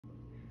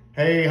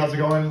Hey, how's it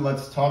going?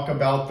 Let's talk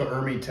about the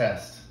ERMI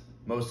test.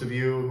 Most of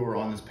you who are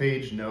on this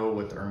page know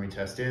what the ERMI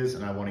test is,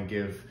 and I want to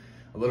give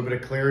a little bit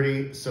of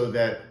clarity so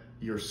that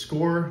your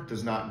score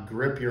does not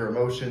grip your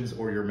emotions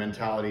or your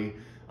mentality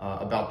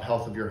about the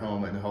health of your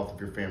home and the health of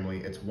your family.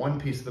 It's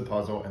one piece of the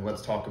puzzle, and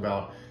let's talk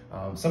about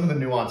some of the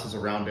nuances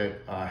around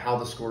it, how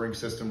the scoring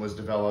system was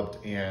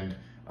developed, and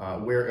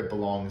where it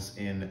belongs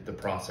in the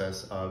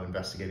process of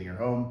investigating your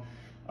home.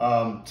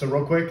 So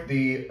real quick,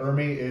 the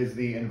ERMI is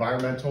the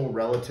Environmental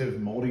Relative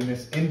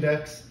Moldiness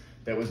Index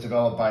that was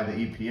developed by the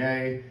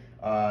EPA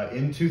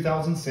in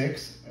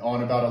 2006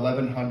 on about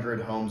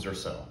 1,100 homes or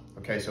so.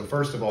 Okay, so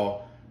first of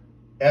all,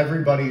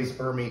 everybody's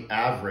ERMI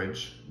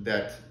average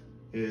that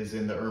is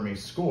in the ERMI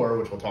score,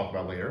 which we'll talk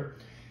about later,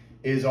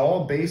 is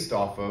all based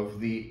off of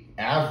the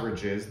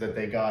averages that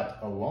they got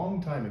a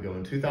long time ago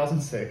in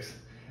 2006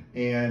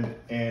 and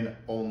in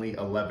only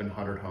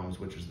 1,100 homes,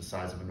 which is the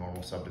size of a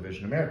normal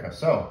subdivision in America.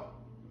 So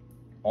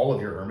all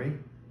of your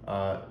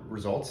ERMI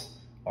results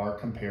are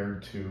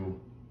compared to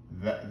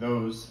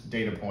those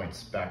data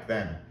points back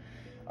then.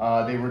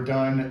 They were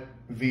done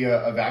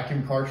via a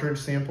vacuum cartridge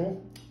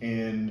sample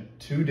in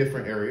two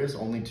different areas,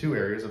 only two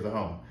areas of the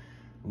home.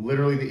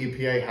 Literally the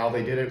EPA, how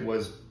they did it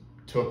was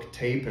took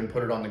tape and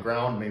put it on the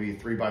ground, maybe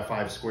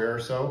 3x5 square or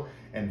so,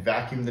 and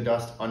vacuumed the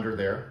dust under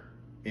there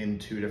in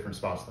two different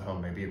spots of the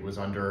home. Maybe it was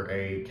under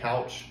a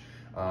couch,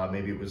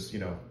 maybe it was,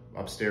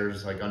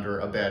 upstairs, like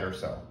under a bed or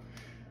so.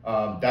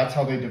 That's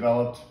how they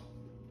developed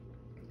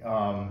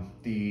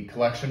the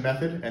collection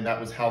method, and that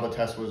was how the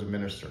test was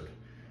administered.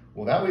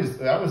 Well, that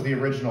was the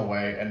original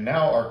way, and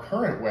now our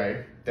current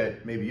way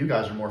that maybe you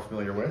guys are more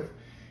familiar with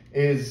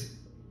is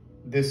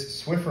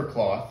this Swiffer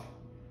cloth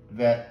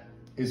that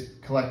is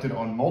collected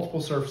on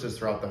multiple surfaces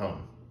throughout the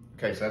home.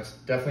 Okay, so that's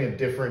definitely a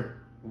different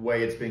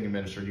way it's being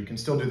administered. You can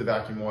still do the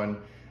vacuum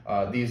one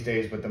these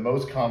days, but the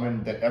most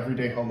common that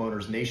everyday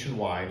homeowners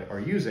nationwide are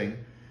using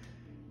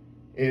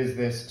is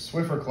this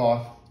Swiffer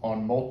cloth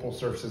on multiple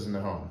surfaces in the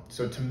home.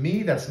 So to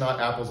me, that's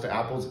not apples to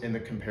apples in the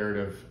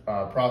comparative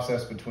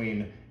process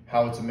between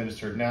how it's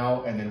administered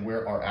now and then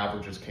where our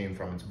averages came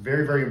from. It's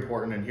very, very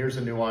important. And here's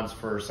a nuance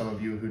for some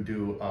of you who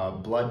do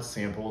blood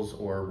samples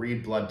or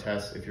read blood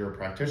tests if you're a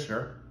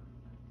practitioner,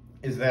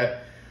 is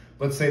that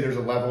let's say there's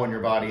a level in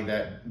your body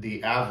that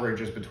the average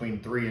is between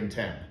 3 and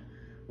 10.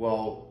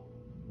 Well,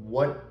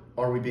 what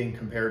are we being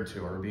compared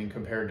to? Are we being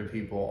compared to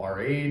people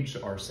our age,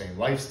 our same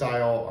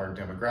lifestyle, our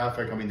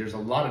demographic? I mean, there's a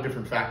lot of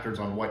different factors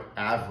on what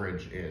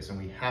average is, and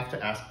we have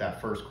to ask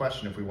that first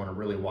question if we want to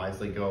really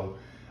wisely go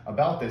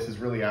about this, is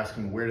really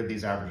asking, where did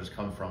these averages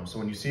come from? So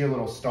when you see a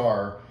little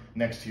star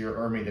next to your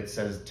ERMI that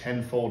says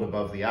 10-fold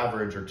above the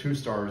average, or 2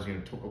 stars,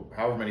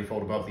 however many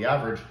fold above the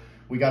average,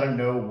 we got to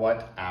know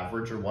what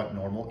average or what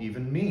normal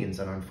even means.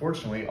 And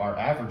unfortunately, our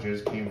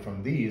averages came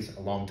from these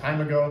a long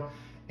time ago,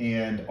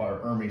 and our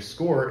ERMI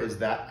score is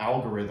that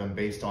algorithm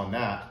based on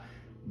that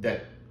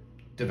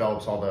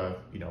develops all the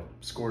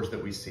scores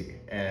that we see.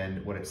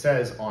 And what it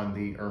says on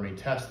the ERMI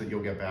test that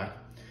you'll get back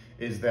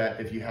is that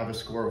if you have a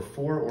score of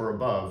 4 or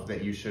above,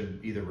 that you should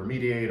either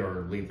remediate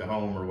or leave the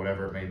home or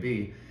whatever it may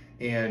be.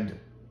 And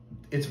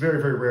it's very,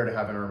 very rare to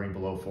have an ERMI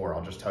below 4.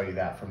 I'll just tell you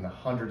that from the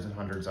hundreds and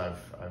hundreds I've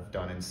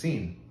done and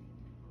seen.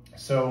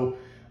 So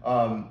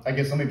I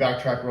guess let me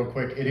backtrack real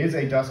quick. It is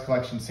a dust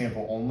collection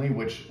sample only,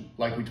 which,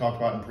 like we talked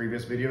about in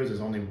previous videos, is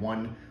only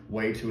one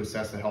way to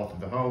assess the health of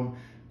the home.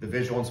 The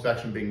visual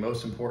inspection being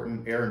most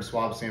important, air and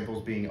swab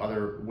samples being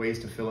other ways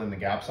to fill in the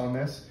gaps on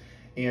this.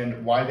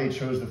 And why they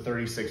chose the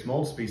 36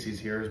 mold species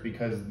here is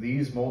because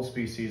these mold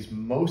species,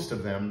 most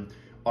of them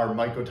are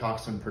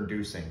mycotoxin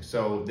producing.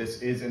 So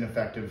this is an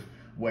effective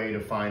way to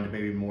find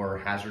maybe more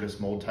hazardous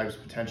mold types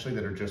potentially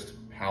that are just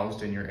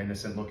housed in your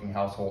innocent looking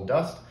household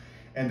dust.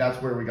 And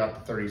that's where we got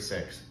the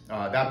 36.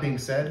 That being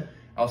said,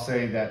 I'll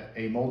say that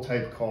a mold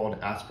type called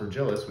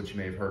Aspergillus, which you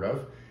may have heard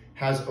of,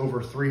 has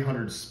over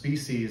 300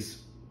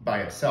 species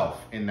by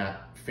itself in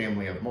that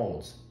family of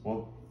molds.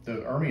 Well, the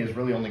ERMI is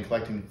really only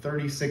collecting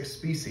 36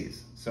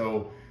 species.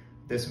 So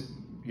this,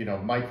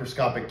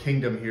 microscopic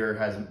kingdom here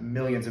has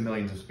millions and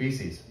millions of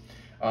species.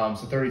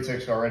 So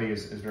 36 already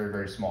is very,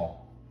 very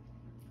small.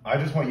 I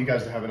just want you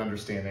guys to have an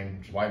understanding,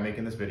 which is why I'm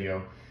making this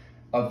video,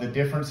 of the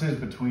differences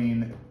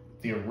between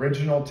the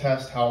original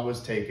test, how it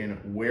was taken,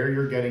 where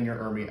you're getting your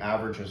ERMI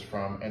averages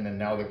from, and then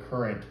now the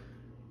current,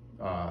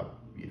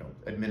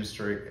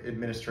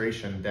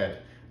 administration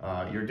that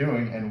you're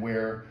doing, and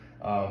where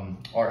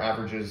our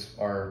averages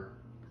are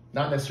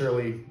not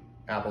necessarily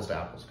apples to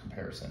apples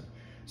comparison.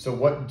 So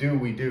what do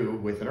we do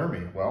with an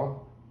ERMI?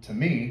 Well, to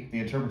me, the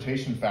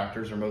interpretation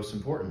factors are most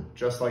important.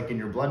 Just like in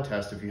your blood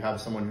test, if you have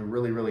someone who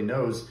really, really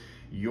knows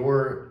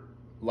your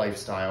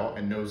lifestyle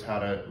and knows how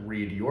to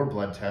read your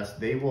blood test,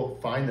 they will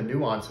find the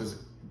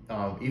nuances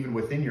even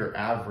within your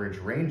average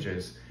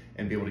ranges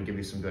and be able to give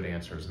you some good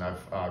answers. And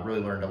I've really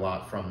learned a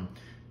lot from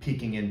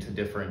peeking into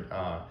different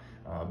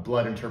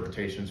blood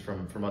interpretations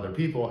from other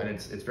people, and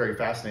it's very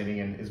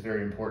fascinating and is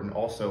very important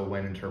also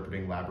when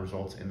interpreting lab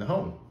results in the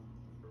home.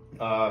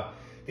 The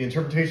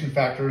interpretation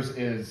factors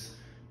is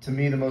To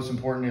me, the most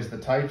important is the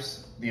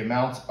types, the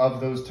amounts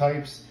of those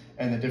types,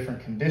 and the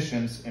different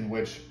conditions in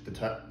which the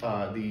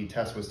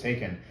test was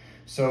taken.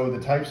 So the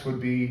types would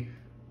be,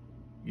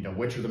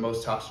 which are the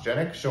most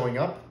toxigenic showing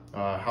up,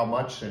 how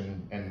much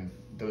and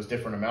those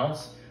different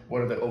amounts.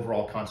 What are the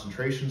overall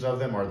concentrations of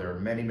them? Are there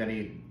many,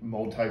 many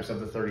mold types of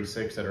the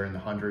 36 that are in the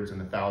hundreds and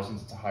the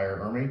thousands? It's a higher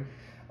ERMI.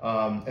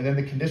 And then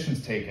the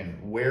conditions taken.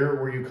 Where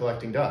were you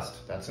collecting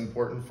dust? That's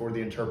important for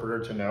the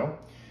interpreter to know.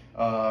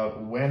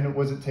 When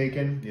was it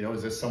taken?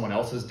 Is this someone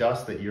else's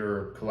dust that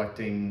you're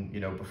collecting,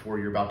 before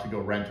you're about to go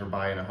rent or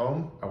buy in a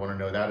home? I want to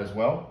know that as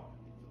well.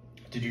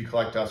 Did you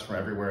collect dust from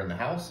everywhere in the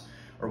house,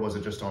 or was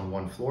it just on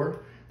one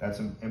floor? That's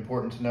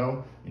important to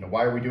know.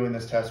 Why are we doing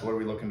this test? What are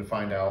we looking to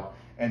find out?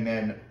 And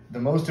then the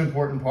most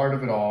important part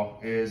of it all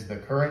is the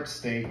current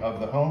state of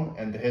the home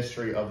and the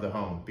history of the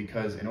home.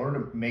 Because in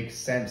order to make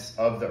sense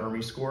of the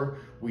ERMI score,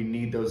 we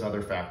need those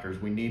other factors.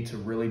 We need to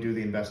really do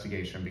the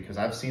investigation, because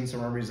I've seen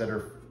some ERMIs that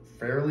are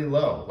fairly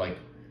low. Like,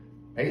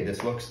 hey,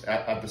 this looks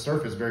at the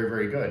surface very,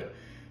 very good.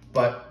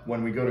 But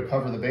when we go to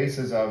cover the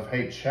bases of,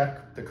 hey,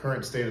 check the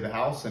current state of the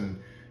house and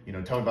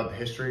tell me about the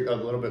history a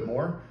little bit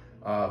more,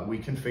 we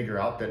can figure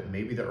out that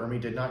maybe the ERMI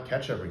did not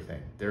catch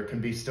everything. There can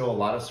be still a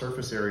lot of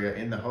surface area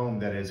in the home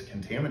that is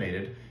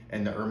contaminated,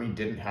 and the ERMI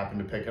didn't happen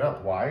to pick it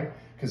up. Why?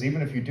 Because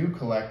even if you do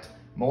collect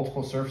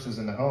multiple surfaces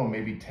in the home,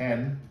 maybe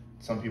 10,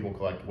 some people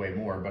collect way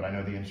more, but I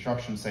know the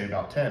instructions say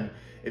about 10.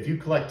 If you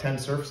collect 10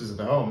 surfaces of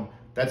the home,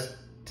 that's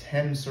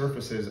 10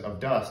 surfaces of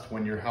dust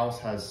when your house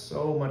has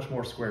so much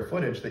more square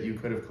footage that you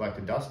could have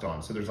collected dust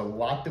on. So there's a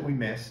lot that we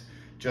miss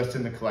just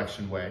in the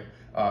collection way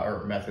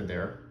or method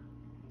there.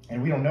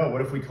 And we don't know,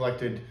 what if we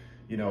collected,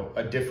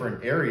 a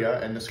different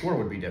area and the score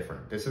would be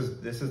different? This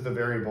is the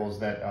variables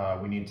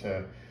that we need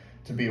to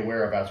be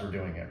aware of as we're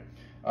doing it.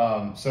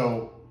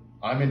 So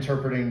I'm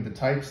interpreting the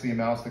types, the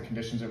amounts, the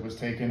conditions it was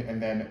taken,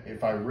 and then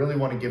if I really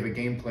want to give a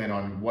game plan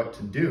on what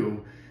to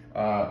do,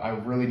 I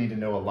really need to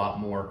know a lot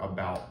more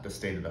about the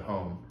state of the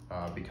home,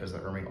 because the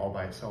ERMI all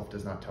by itself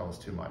does not tell us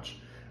too much.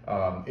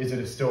 Is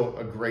it still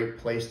a great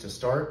place to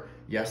start?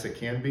 Yes, it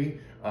can be.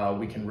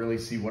 We can really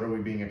see what are we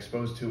being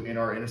exposed to in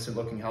our innocent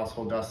looking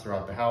household dust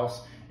throughout the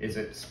house. Is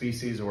it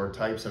species or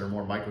types that are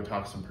more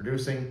mycotoxin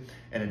producing?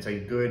 And it's a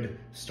good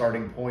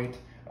starting point.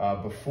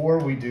 Before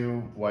we do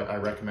what I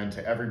recommend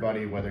to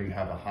everybody, whether you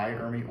have a high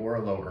ERMI or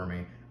a low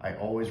ERMI, I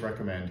always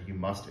recommend you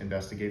must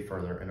investigate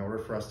further in order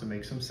for us to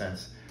make some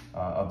sense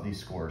of these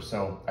scores.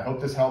 So I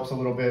hope this helps a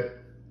little bit.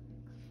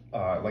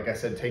 Like I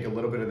said, take a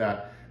little bit of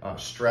that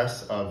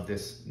stress of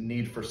this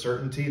need for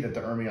certainty that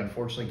the ERMI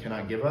unfortunately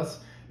cannot give us.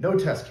 No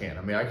test can.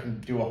 I mean, I can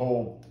do a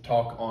whole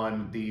talk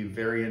on the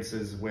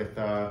variances with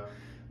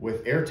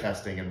air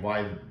testing and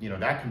why,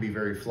 that can be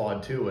very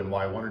flawed too, and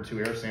why 1 or 2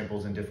 air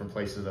samples in different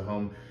places of the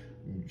home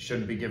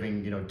shouldn't be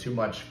giving, too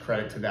much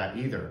credit to that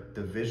either.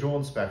 The visual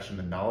inspection,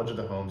 the knowledge of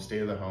the home,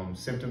 state of the home,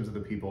 symptoms of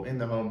the people in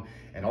the home,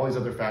 and all these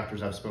other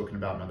factors I've spoken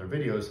about in other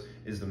videos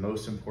is the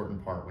most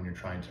important part when you're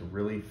trying to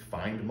really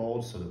find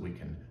mold so that we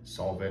can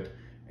solve it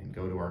and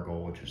go to our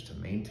goal, which is to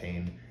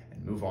maintain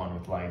and move on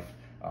with life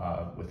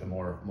with a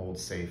more mold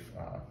safe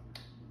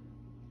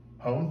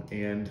home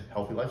and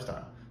healthy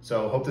lifestyle.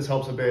 So hope this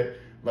helps a bit.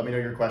 Let me know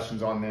your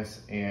questions on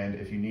this, and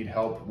if you need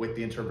help with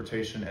the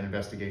interpretation and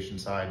investigation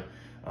side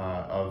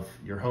of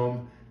your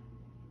home,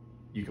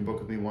 you can book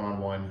with me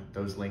one-on-one.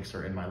 Those links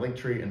are in my link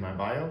tree in my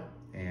bio,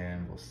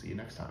 and we'll see you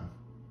next time.